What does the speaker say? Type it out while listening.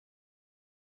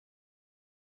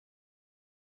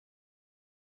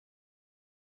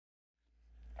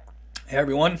Hey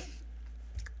everyone,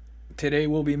 today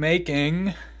we'll be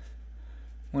making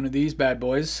one of these bad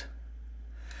boys.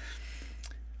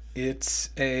 It's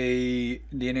a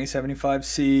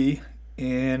DNA75c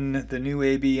in the new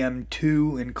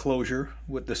ABM2 enclosure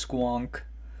with the Squonk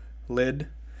lid.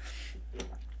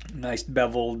 Nice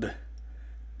beveled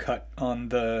cut on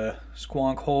the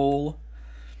Squonk hole.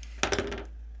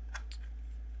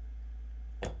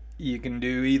 You can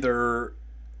do either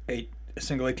a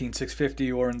single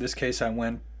 18650, or in this case I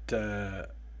went a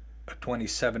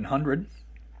 2700.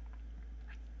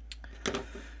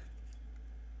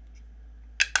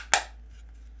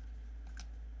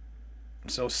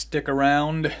 So stick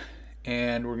around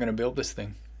and we're going to build this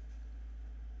thing.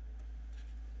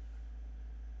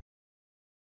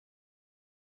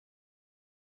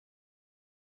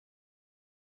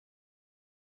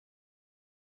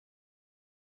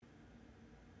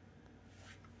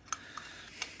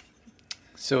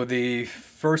 So the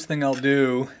first thing I'll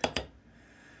do,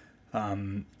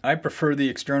 I prefer the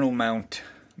external mount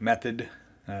method.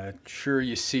 Sure,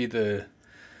 you see the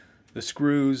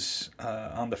screws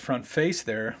on the front face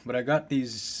there, but I got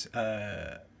these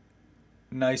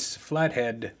nice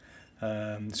flathead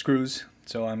screws,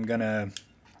 so I'm gonna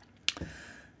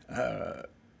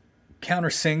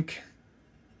countersink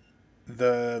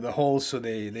the holes so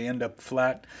they end up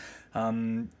flat.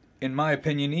 In my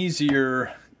opinion,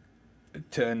 easier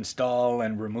to install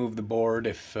and remove the board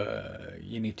if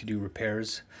you need to do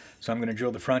repairs. So I'm going to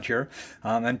drill the front here,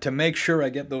 and to make sure I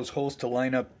get those holes to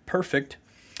line up perfect,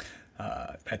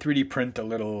 I 3D print a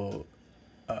little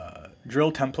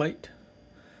drill template.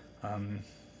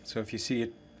 So if you see,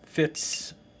 it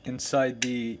fits inside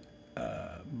the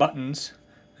buttons,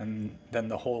 and then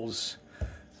the holes,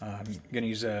 I'm going to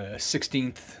use a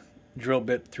 16th drill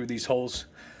bit through these holes,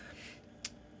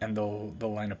 and they'll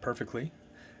line up perfectly.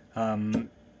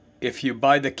 If you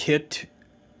buy the kit,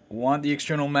 want the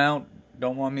external mount,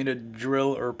 don't want me to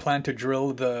drill or plan to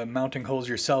drill the mounting holes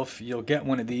yourself, you'll get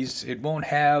one of these. It won't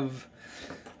have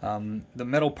the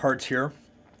metal parts here.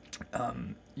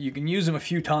 You can use them a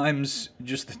few times,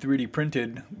 just the 3D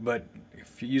printed, but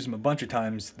if you use them a bunch of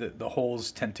times, the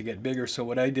holes tend to get bigger. So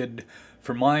what I did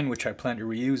for mine, which I plan to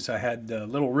reuse, I had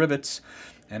little rivets,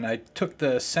 and I took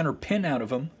the center pin out of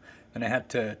them, and I had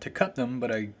to cut them,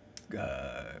 but I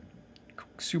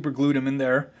super glued them in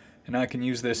there, and I can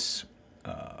use this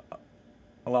a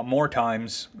lot more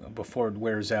times before it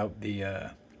wears out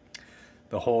the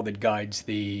hole that guides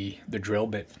the drill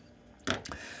bit.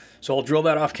 So I'll drill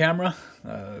that off camera.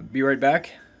 Be right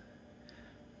back.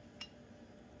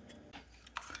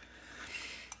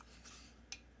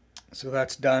 So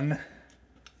that's done.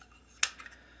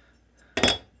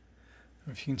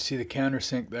 If you can see the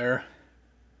countersink there,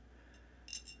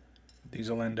 these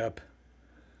will end up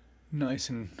nice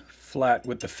and flat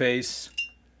with the face.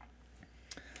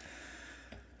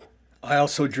 I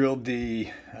also drilled the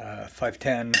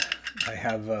 510. I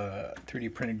have a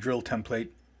 3D printed drill template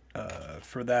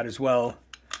for that as well.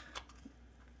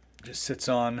 Just sits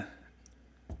on,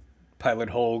 pilot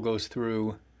hole goes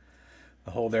through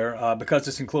the hole there. Because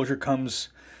this enclosure comes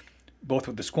both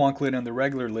with the Squonk lid and the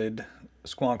regular lid,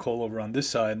 Squonk hole over on this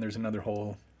side, and there's another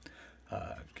hole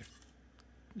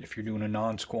if you're doing a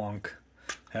non-Squonk,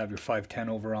 have your 510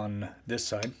 over on this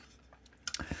side.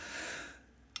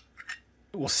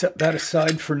 We'll set that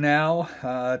aside for now.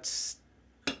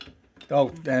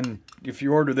 Oh, and if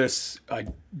you order this, I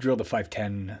drilled the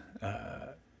 510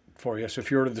 for you. So if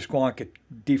you order the Squonk, it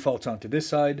defaults onto this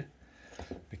side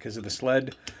because of the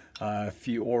sled. If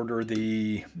you order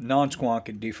the non-Squonk,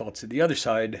 it defaults to the other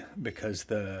side because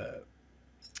the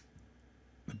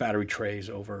battery tray is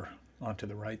over onto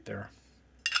the right there.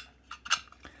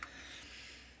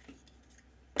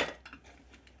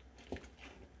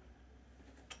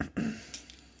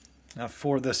 Now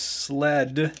for the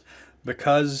sled,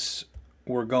 because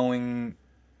we're going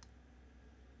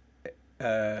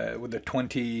with the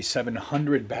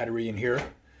 2700 battery in here,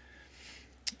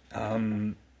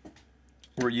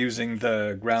 we're using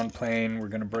the ground plane. We're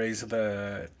going to braze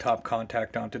the top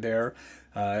contact onto there.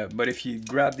 But if you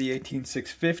grab the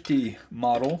 18650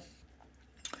 model,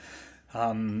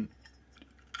 I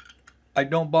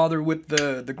don't bother with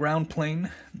the ground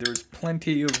plane. There's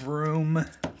plenty of room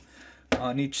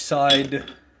on each side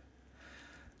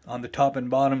on the top and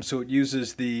bottom, so it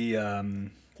uses the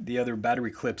other battery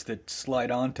clips that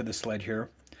slide onto the sled here,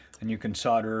 and you can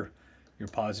solder your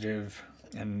positive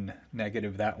and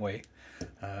negative that way.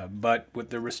 But with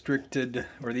the restricted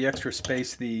or the extra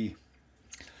space the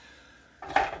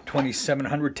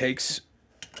 2700 takes,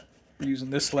 we're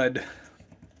using this sled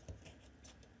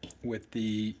with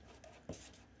the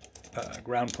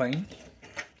ground plane.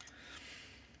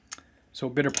 So a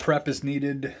bit of prep is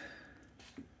needed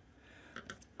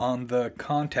on the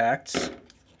contacts.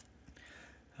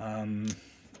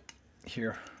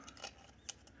 Here.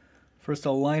 First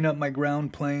I'll line up my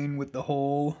ground plane with the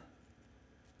hole.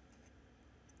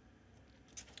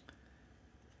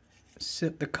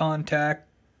 Sit the contact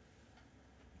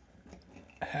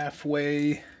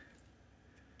halfway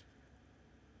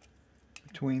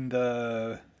between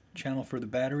the channel for the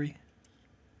battery.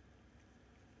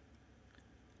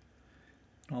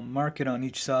 I'll mark it on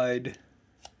each side.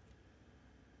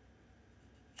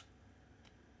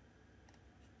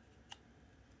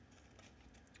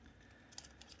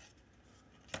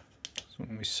 So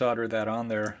when we solder that on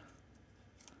there,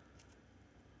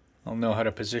 I'll know how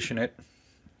to position it.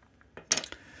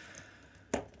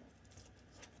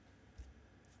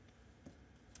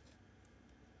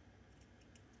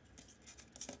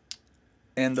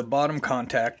 And the bottom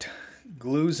contact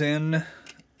glues in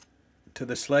to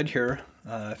the sled here.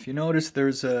 If you notice,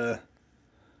 there's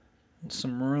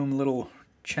some room, little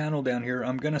channel down here.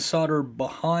 I'm going to solder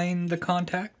behind the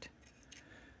contact,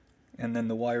 and then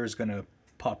the wire is going to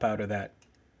pop out of that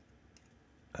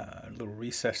little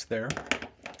recess there.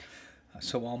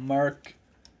 So I'll mark,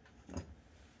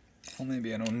 well,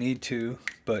 maybe I don't need to,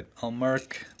 but I'll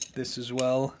mark this as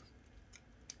well,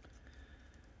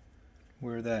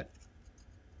 where that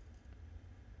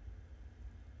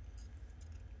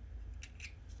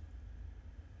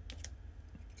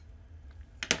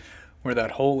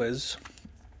hole is.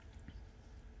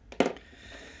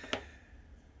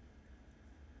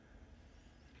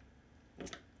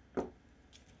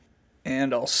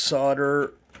 And I'll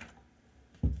solder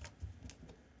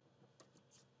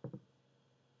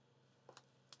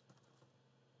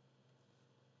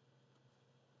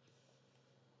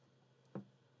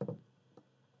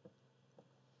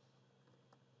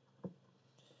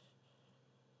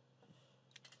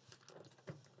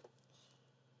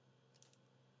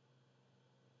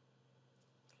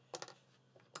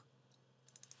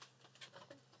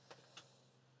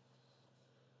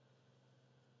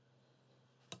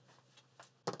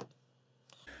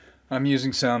I'm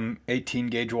using some 18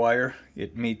 gauge wire.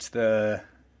 It meets the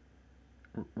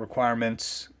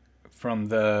requirements from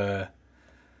the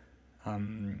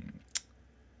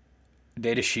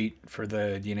data sheet for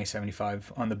the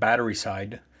DNA75. On the battery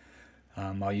side,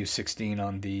 I'll use 16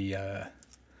 on the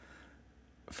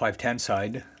 510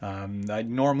 side. I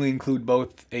normally include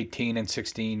both 18 and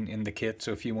 16 in the kit,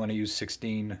 so if you want to use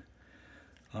 16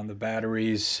 on the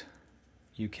batteries,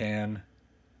 you can.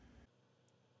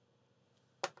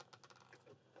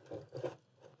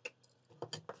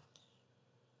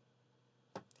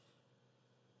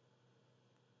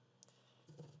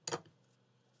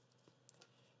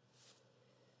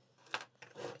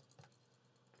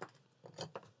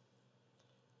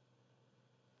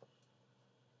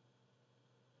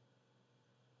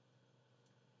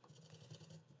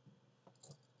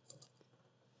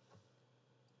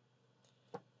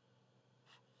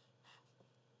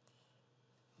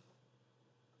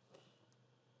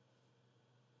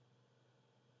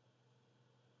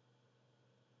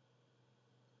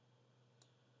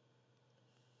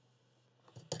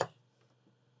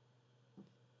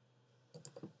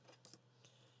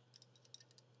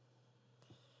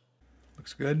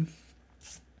 Looks good.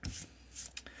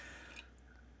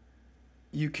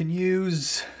 You can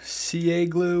use CA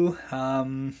glue,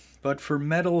 but for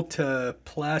metal to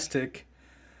plastic,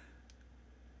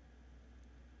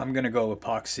 I'm going to go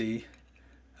epoxy,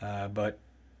 but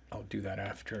I'll do that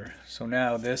after. So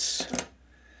now this.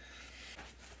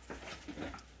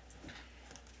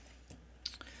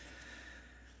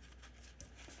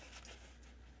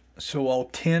 So I'll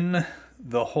tin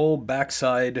the whole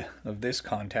backside of this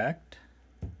contact.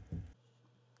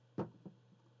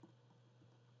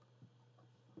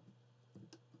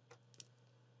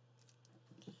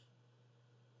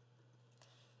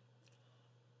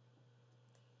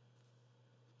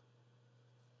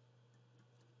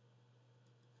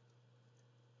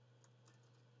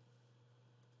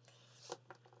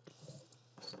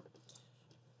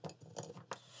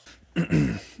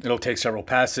 It'll take several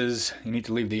passes. You need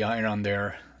to leave the iron on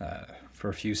there for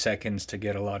a few seconds to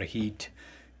get a lot of heat,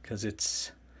 because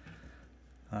it's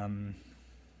like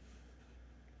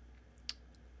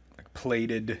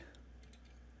plated.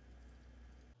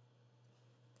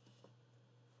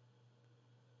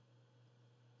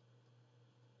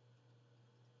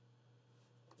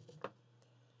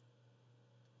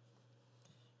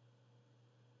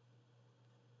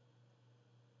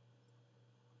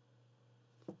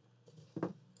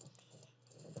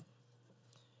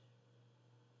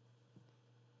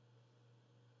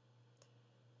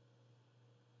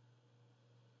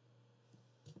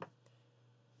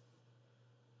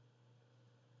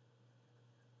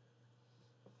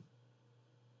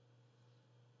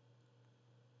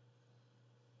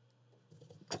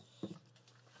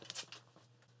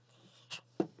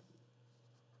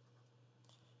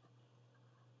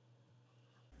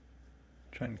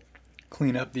 Try and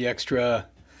clean up the extra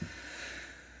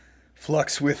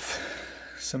flux with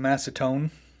some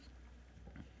acetone.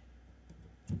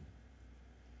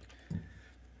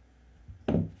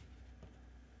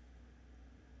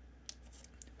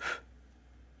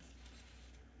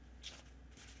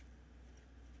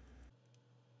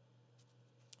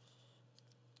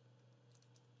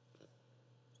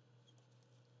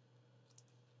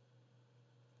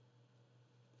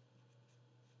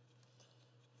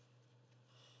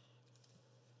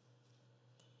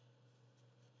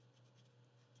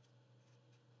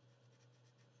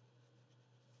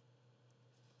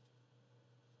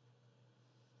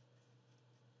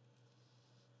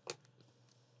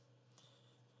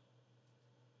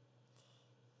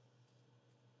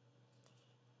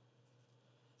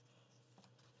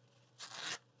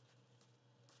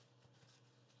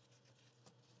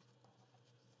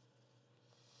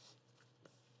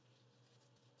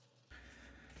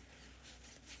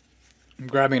 I'm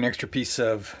grabbing an extra piece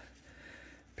of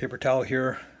paper towel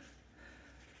here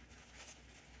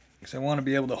because I want to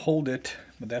be able to hold it,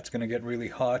 but that's going to get really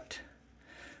hot.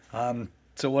 So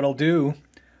what I'll do,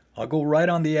 I'll go right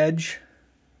on the edge.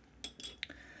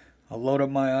 I'll load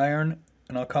up my iron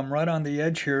and I'll come right on the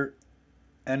edge here,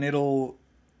 and it'll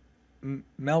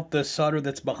melt the solder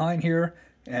that's behind here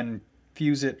and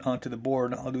fuse it onto the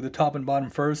board. I'll do the top and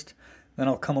bottom first, then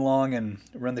I'll come along and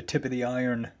run the tip of the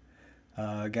iron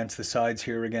against the sides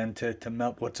here again to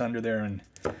melt what's under there and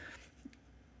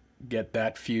get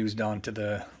that fused onto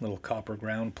the little copper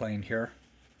ground plane here.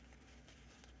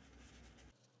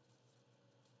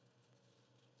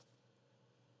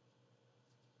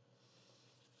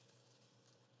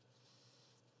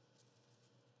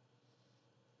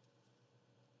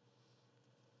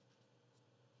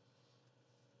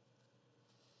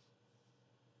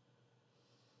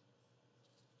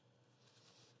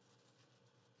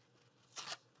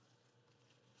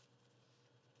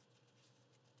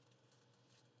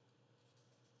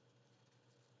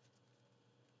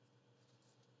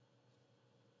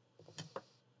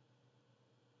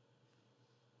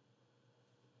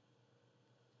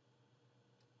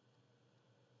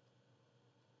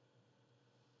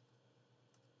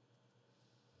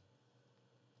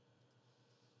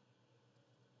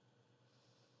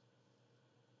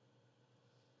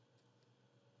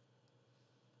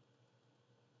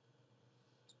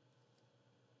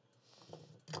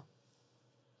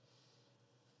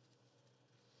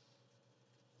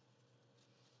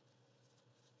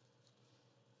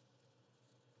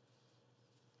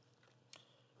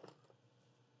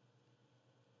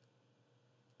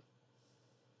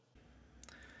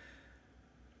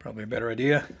 Probably a better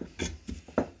idea.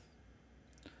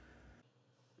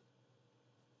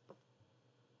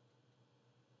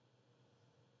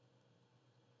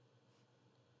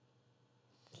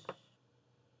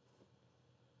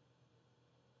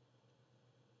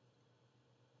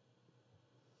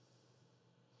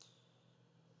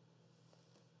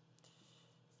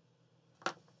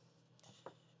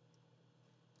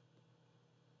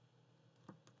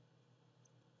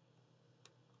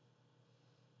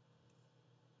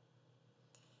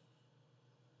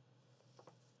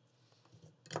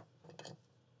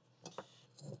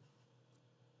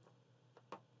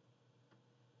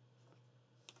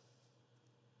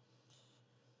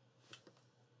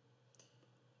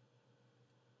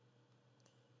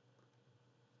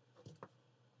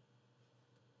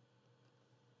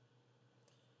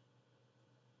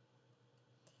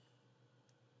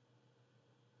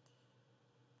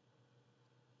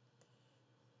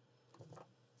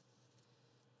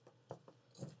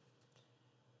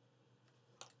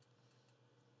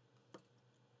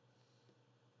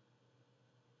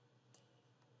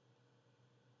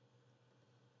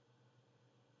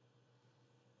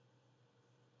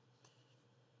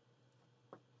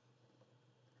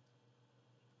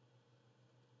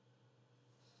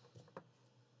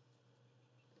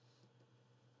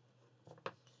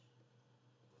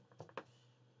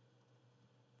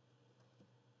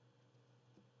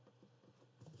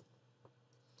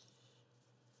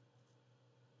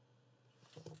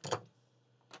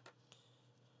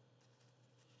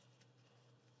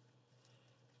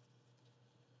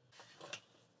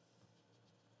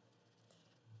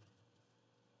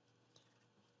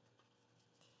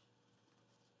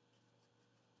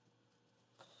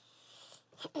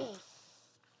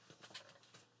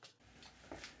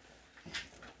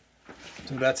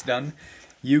 So that's done.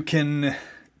 You can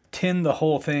tin the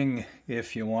whole thing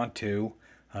if you want to.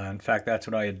 In fact, that's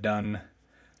what I had done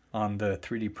on the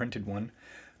 3D printed one.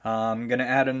 I'm going to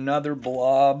add another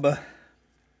blob.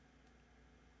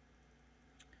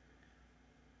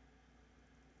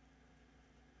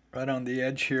 right on the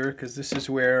edge here, because this is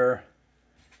where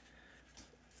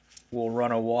we'll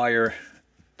run a wire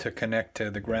to connect to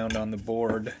the ground on the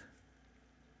board.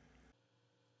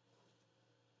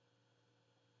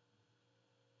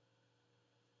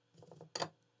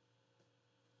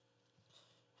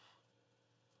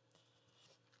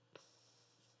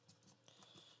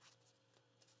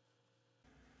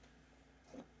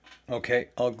 Okay,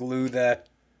 I'll glue that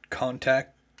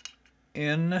contact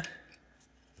in.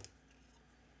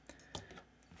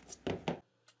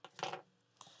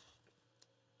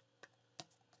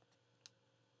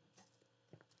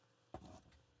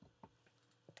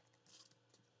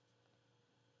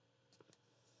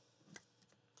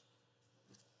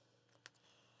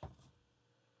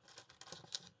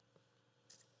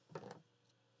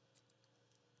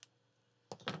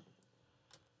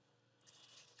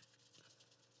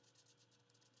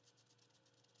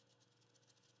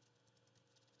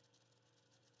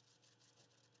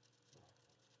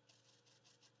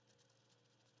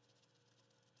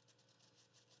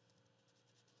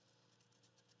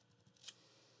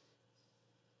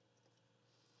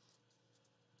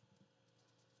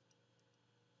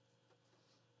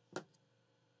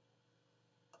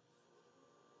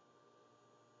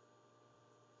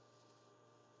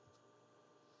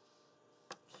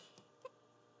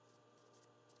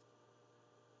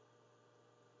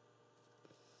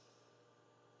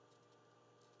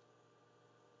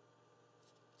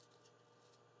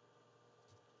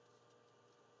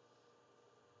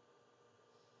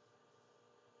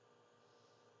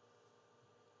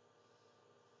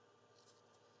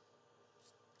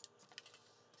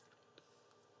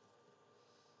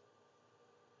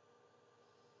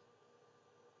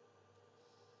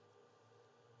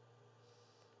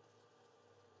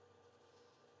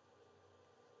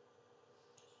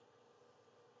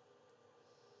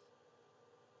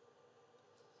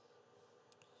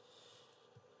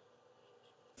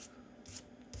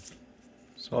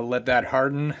 So I'll let that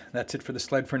harden. That's it for the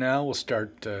sled for now. We'll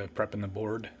start prepping the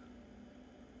board.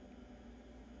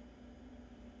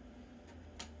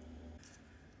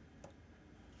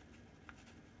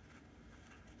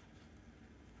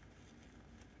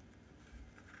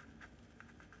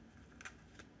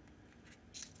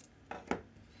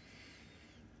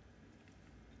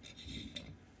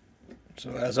 So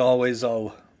as always,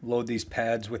 I'll load these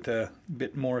pads with a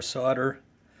bit more solder,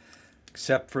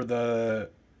 except for the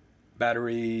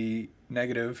battery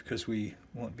negative, because we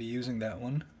won't be using that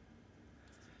one.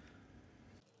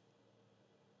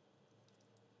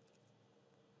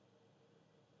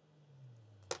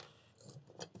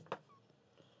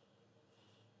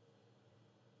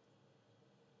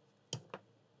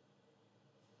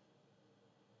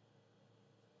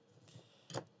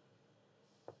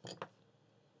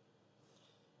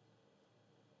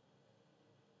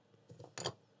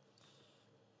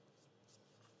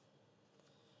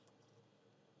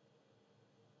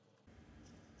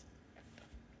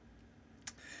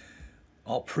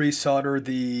 I'll pre-solder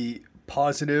the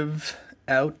positive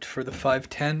out for the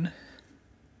 510.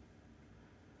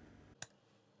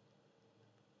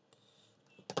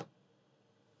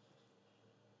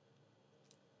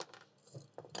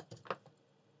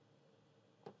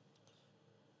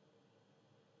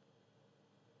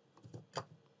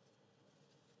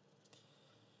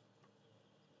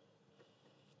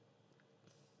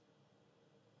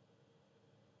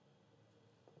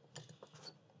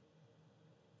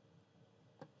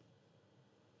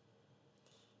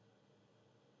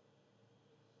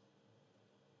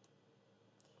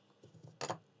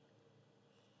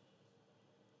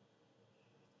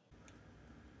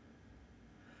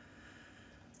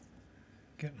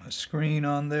 Get my screen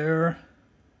on there.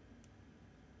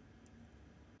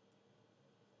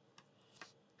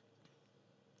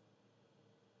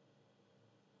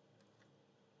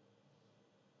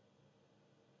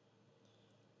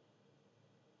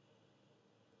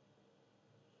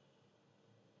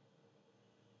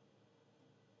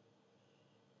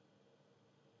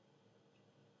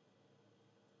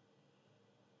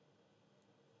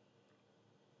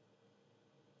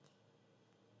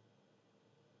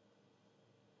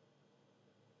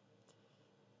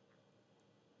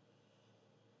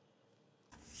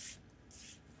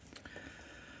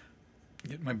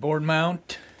 Get my board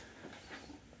mount.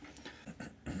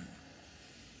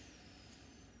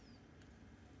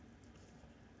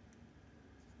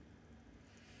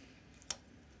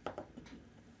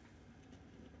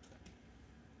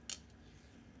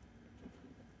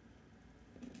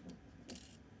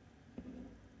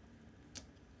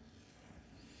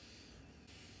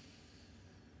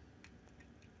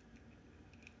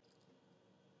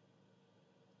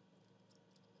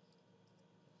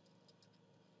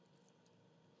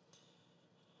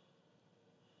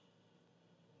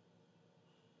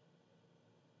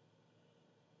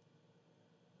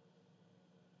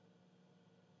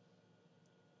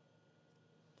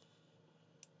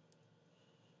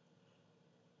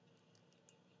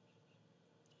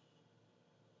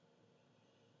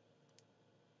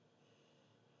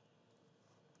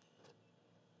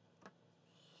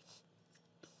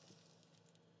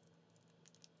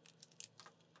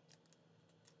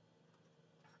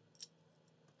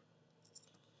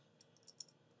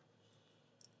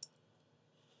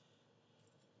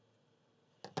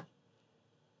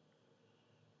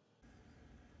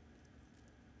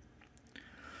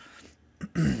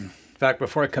 In fact,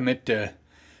 before I commit to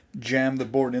jam the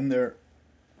board in there,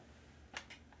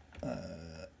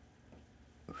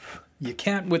 you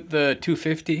can't with the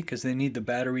 250 because they need the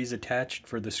batteries attached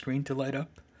for the screen to light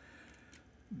up.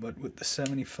 But with the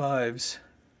 75s, I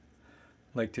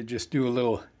like to just do a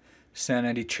little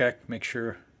sanity check, make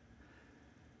sure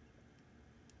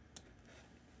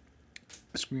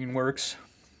the screen works.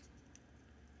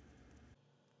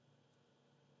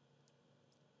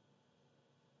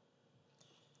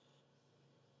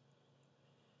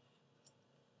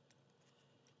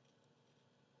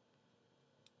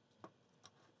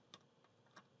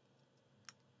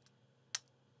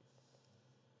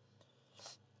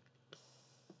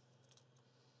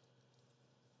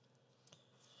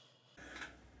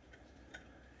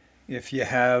 If you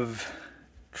have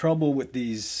trouble with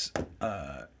these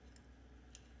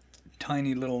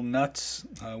tiny little nuts,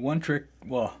 one trick,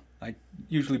 well, I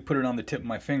usually put it on the tip of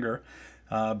my finger,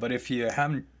 but if you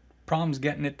have problems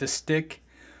getting it to stick,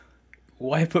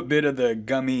 wipe a bit of the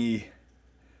gummy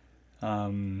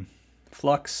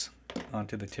flux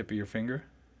onto the tip of your finger.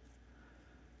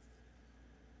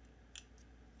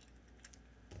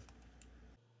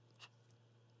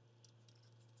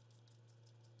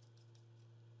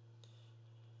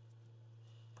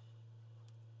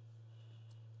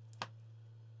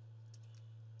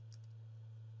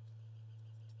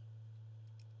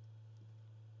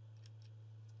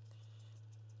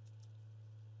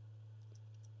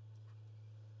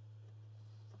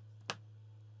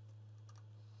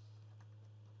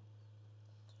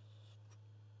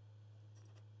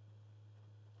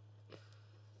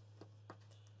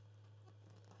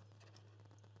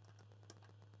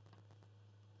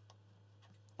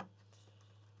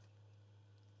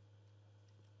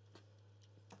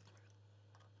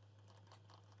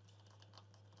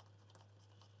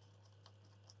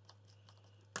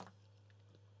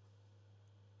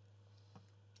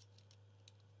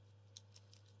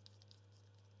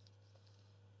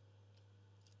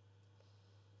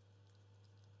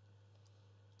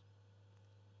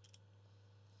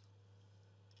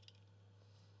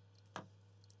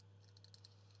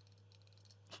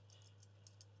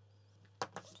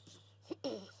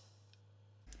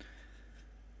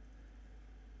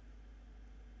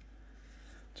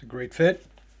 It's a great fit.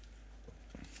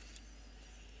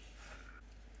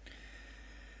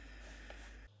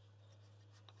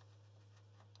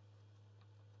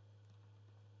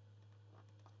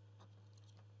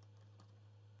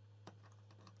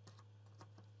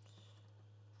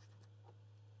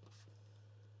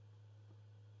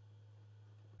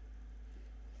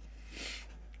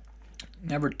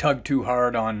 Never tug too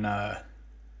hard on the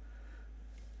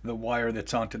wire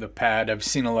that's onto the pad. I've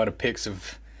seen a lot of pics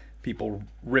of people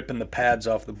ripping the pads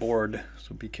off the board,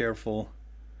 so be careful.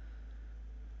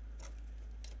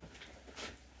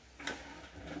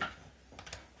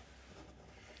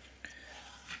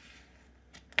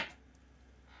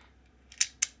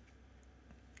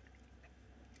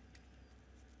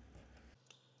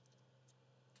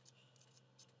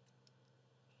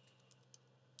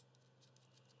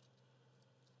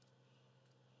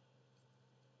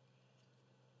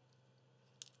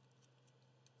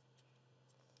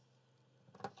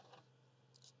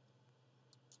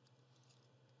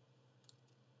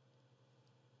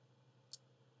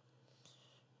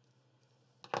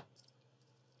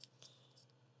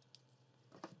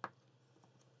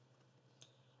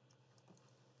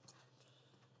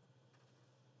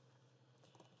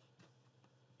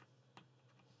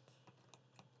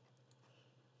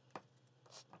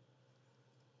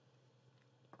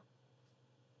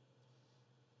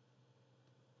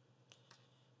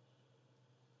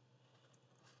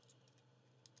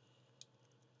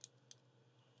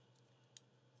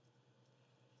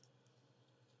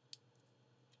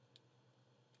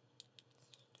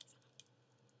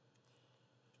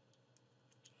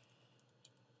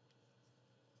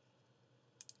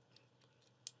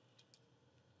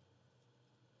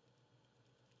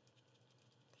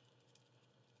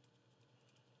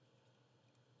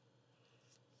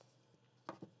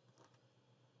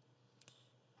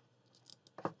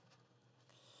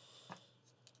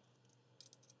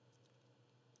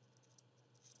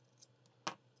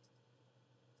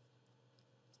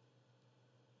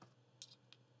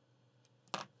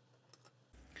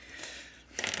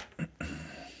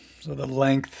 So the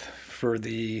length for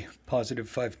the positive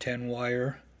 510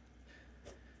 wire,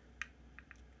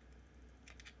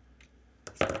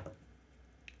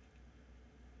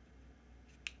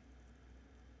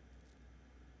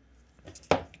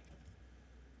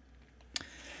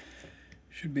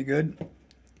 should be good.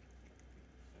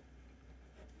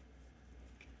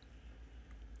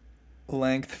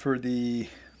 length for the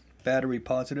battery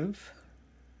positive.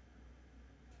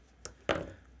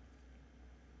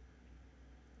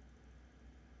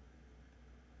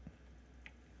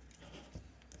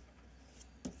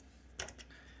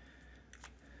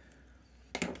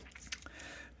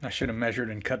 I should have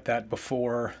measured and cut that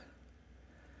before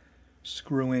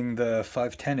screwing the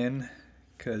 510 in,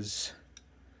 because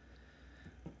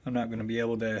I'm not going to be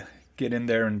able to get in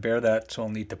there and bear that, so I'll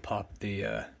need to pop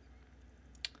the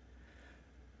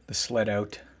sled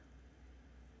out.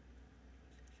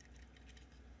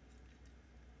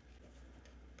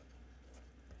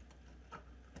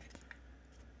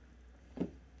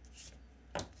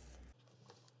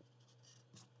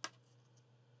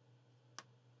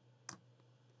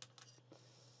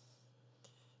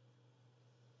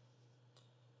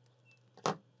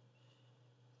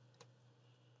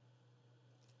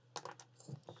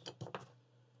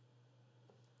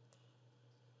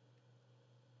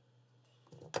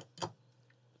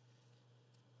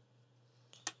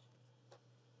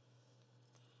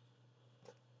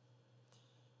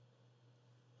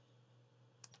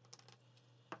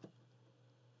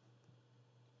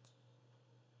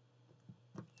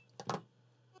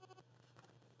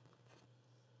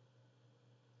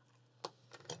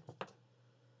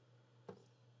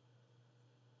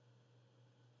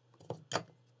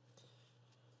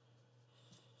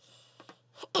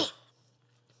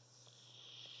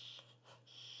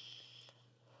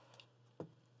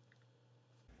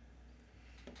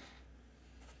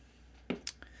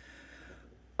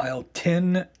 I'll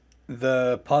tin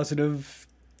the positive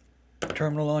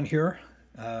terminal on here,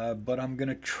 but I'm going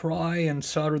to try and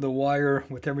solder the wire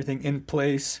with everything in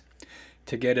place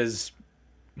to get as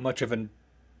much of a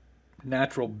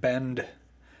natural bend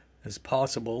as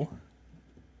possible.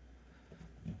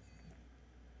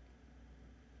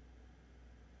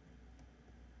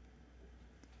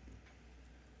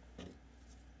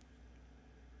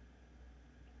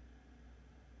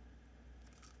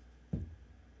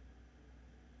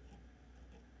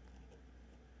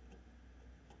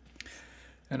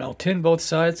 And I'll tin both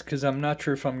sides because I'm not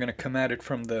sure if I'm going to come at it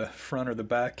from the front or the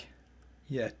back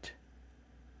yet.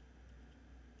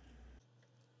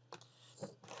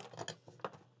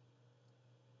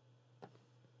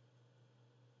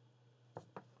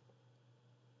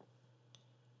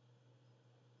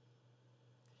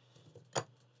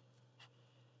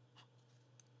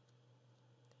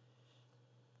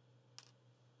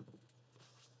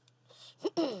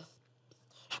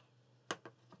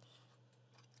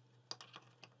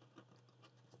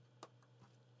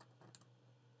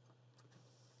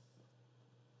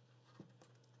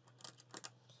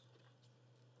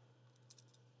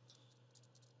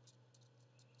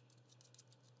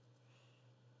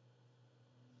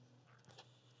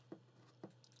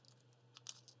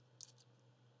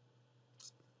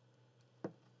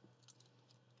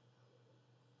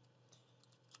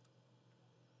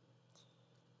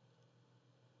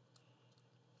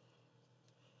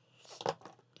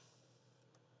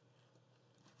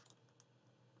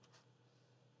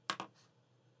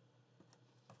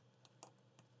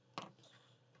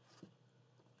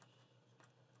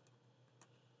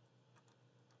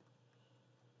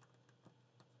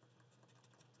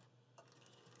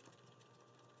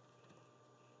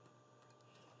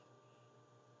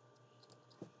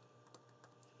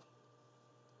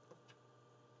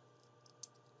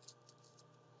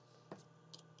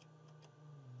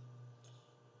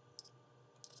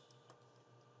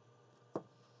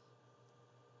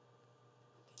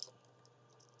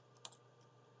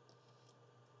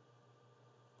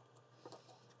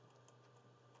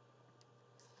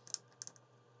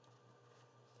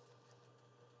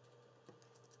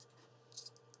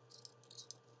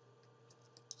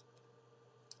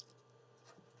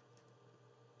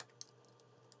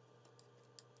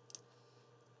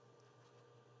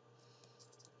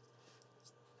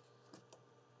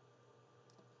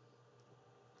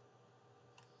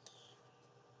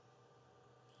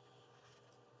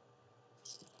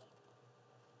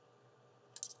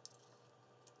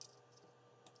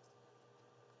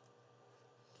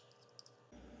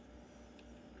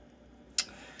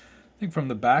 I think from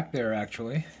the back there,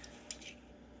 actually.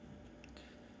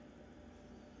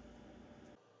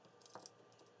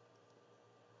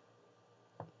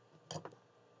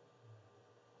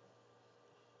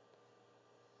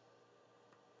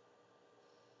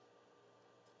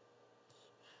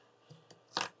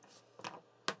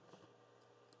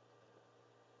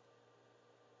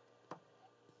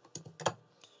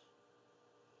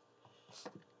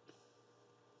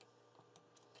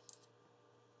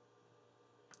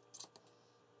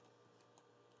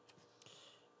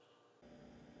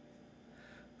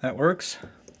 That works.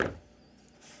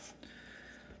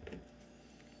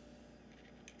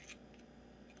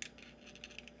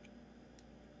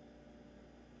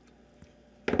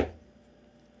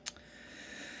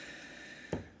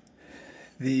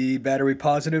 The battery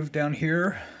positive down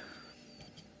here.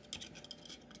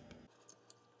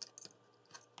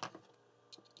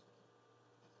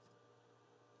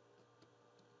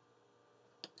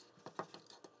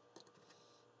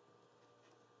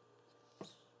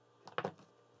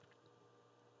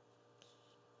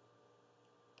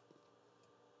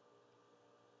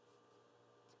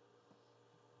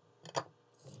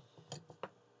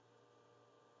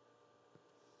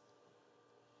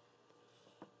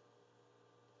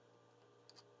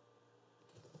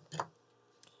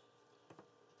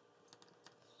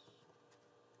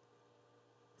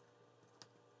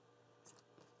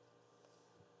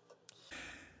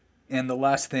 And the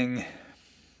last thing,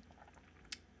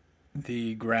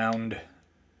 the ground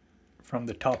from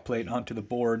the top plate onto the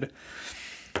board.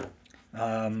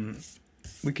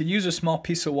 We could use a small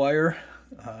piece of wire,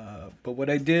 but what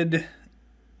I did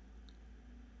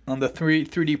on the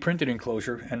 3D printed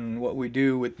enclosure, and what we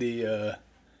do with the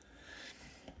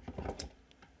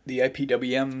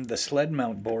IPWM, the sled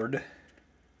mount board,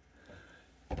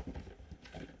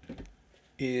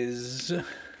 is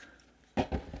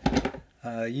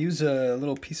use a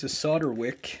little piece of solder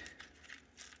wick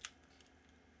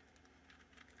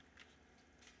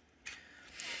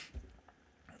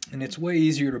and it's way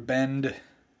easier to bend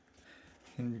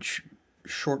in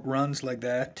short runs like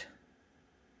that.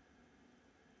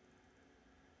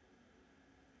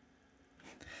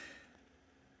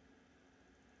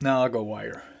 Now I'll go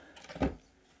wire.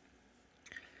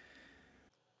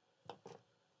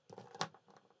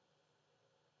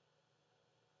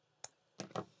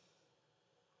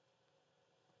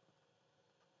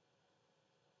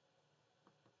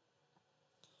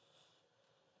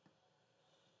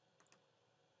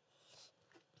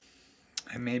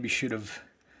 I maybe should have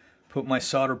put my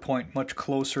solder point much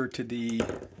closer to the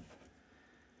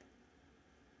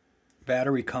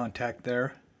battery contact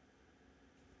there.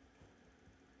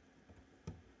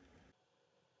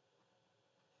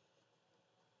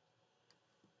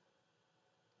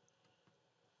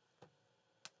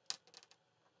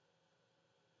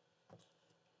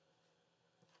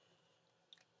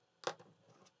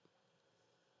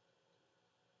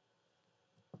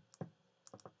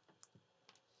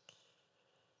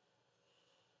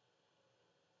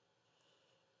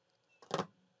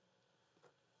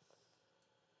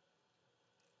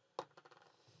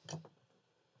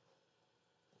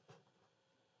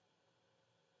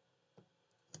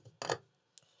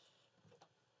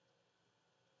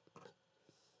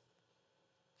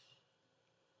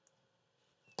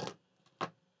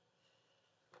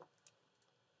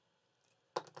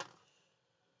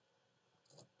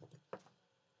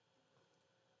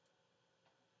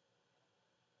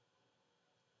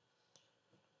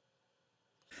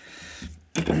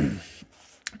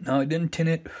 Now I didn't tin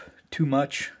it too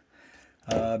much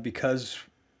because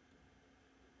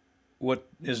what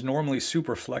is normally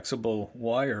super flexible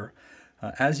wire,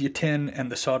 as you tin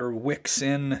and the solder wicks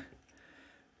in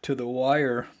to the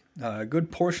wire, a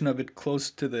good portion of it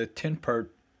close to the tin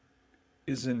part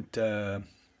doesn't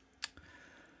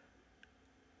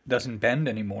bend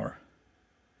anymore.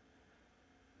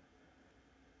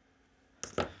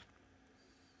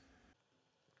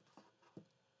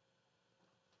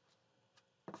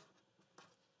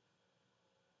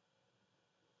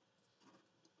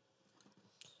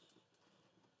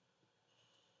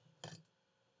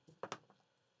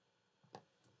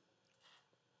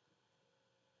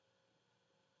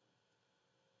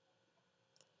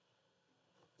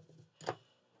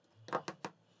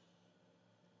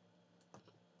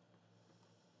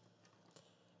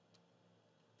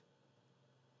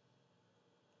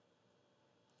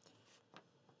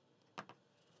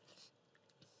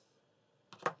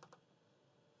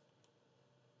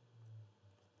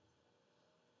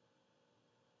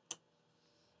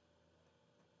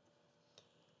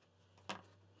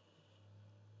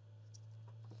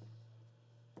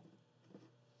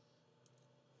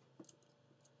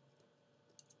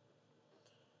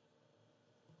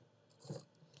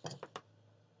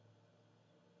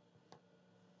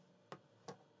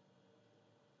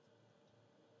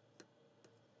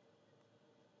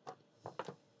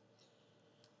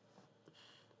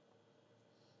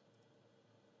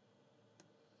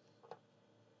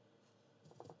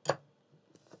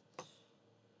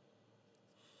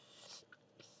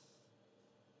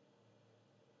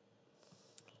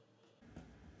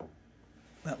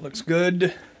 That looks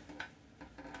good.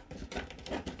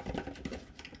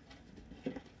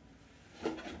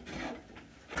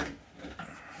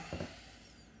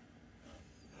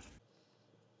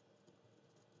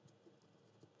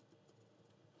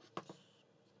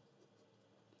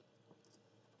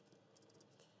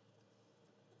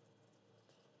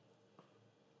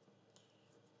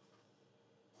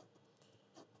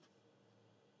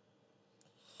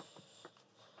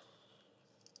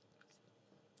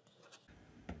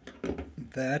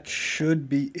 that should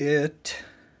be it.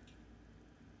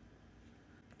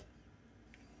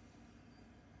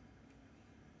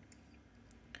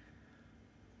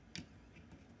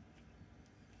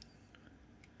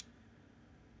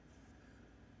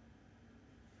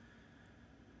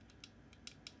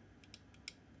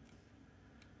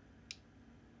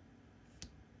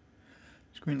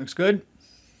 Screen looks good.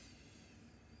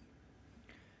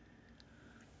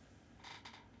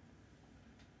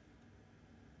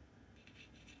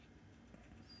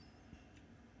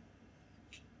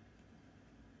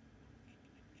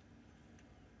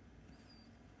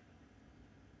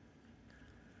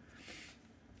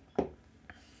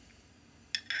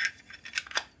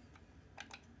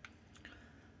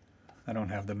 I don't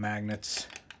have the magnets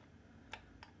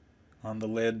on the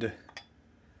lid.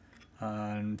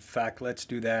 In fact, let's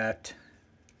do that.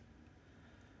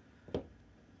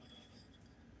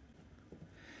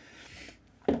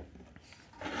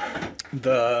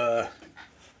 The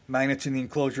magnets in the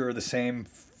enclosure are the same,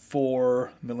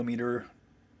 4mm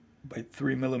by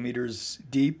 3mm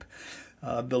deep.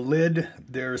 The lid,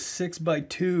 they're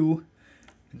 6x2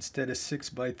 instead of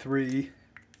 6x3.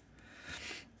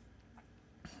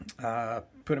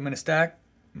 Put them in a stack,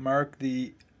 mark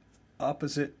the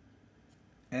opposite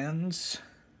ends,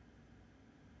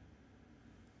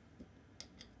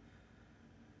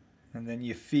 and then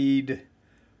you feed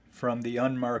from the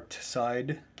unmarked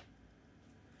side.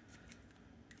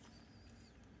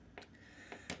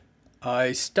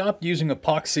 I stopped using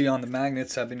epoxy on the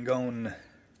magnets. I've been going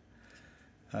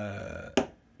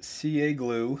CA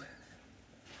glue.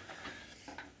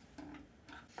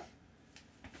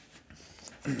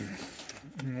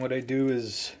 And what I do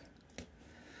is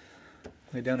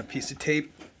lay down a piece of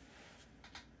tape,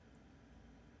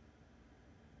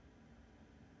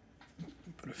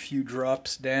 put a few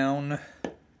drops down,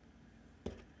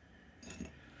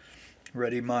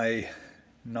 ready my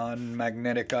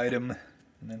non-magnetic item,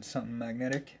 and then something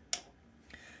magnetic.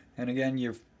 And again,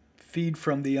 you feed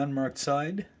from the unmarked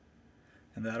side,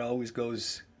 and that always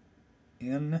goes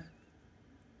in.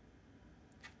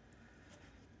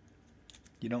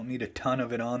 You don't need a ton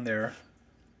of it on there.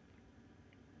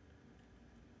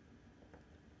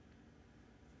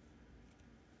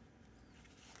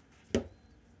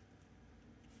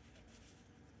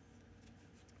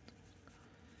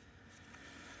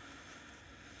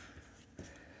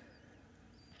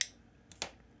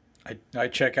 I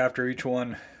check after each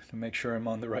one to make sure I'm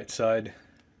on the right side.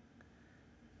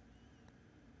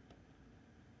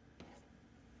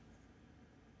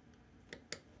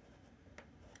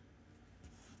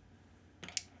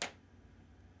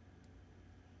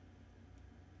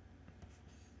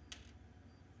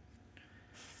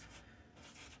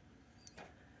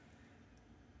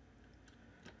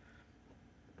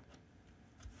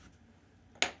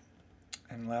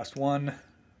 And last one,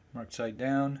 marked side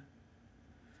down.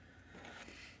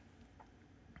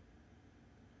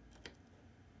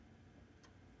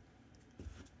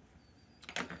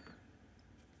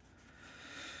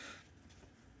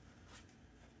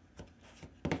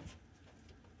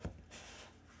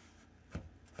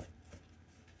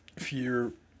 If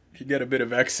you get a bit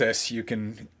of excess, you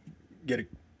can get a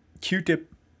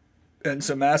Q-tip and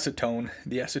some acetone.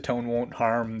 The acetone won't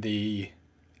harm the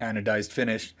anodized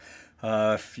finish.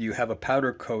 If you have a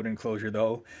powder coat enclosure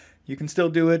though, you can still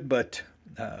do it, but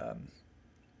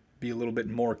be a little bit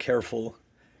more careful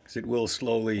because it will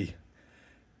slowly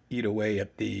eat away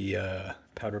at the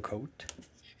powder coat.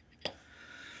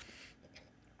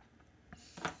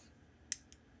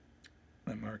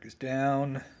 My mark is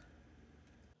down.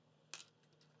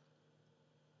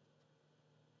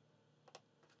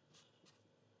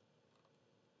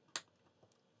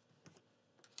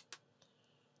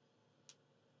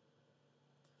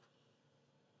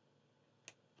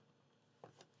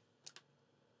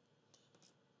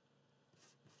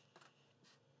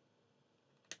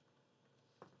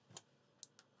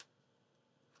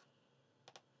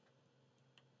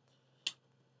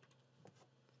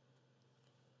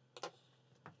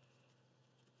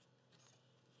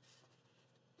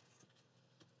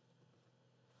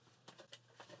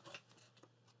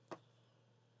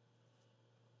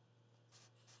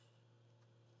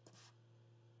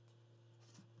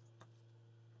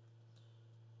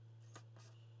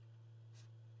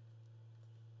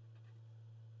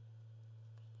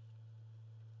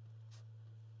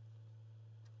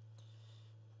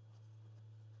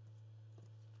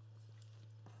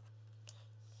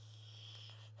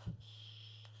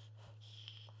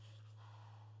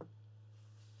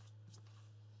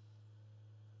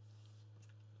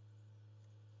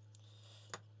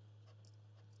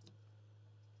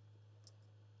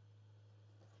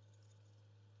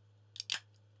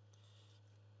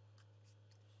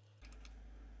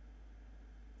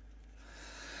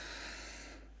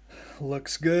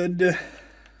 Looks good.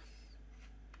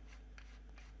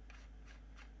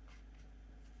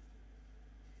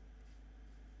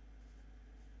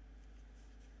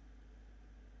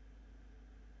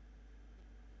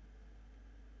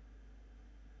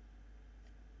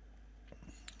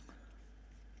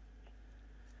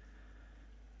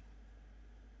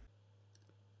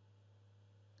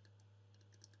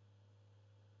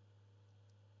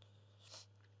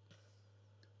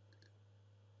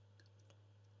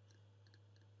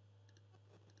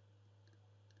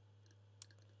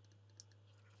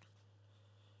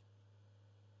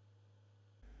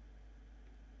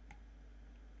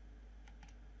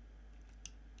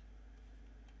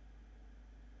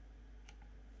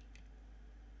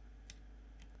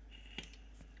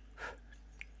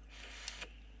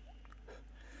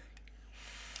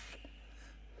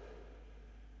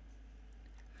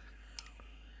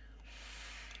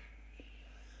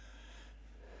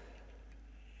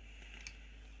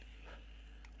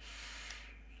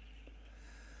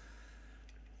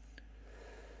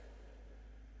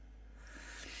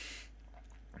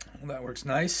 Well, that works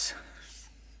nice.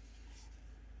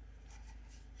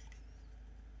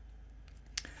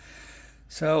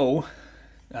 So,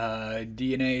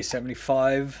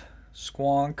 DNA75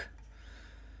 Squonk,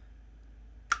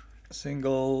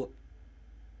 single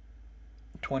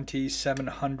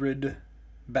 2700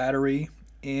 battery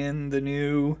in the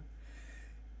new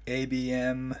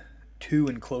ABM2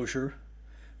 enclosure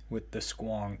with the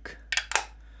Squonk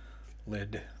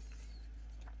lid.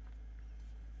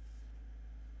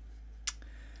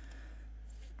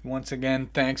 Once again,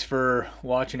 thanks for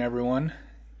watching, everyone,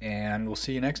 and we'll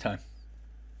see you next time.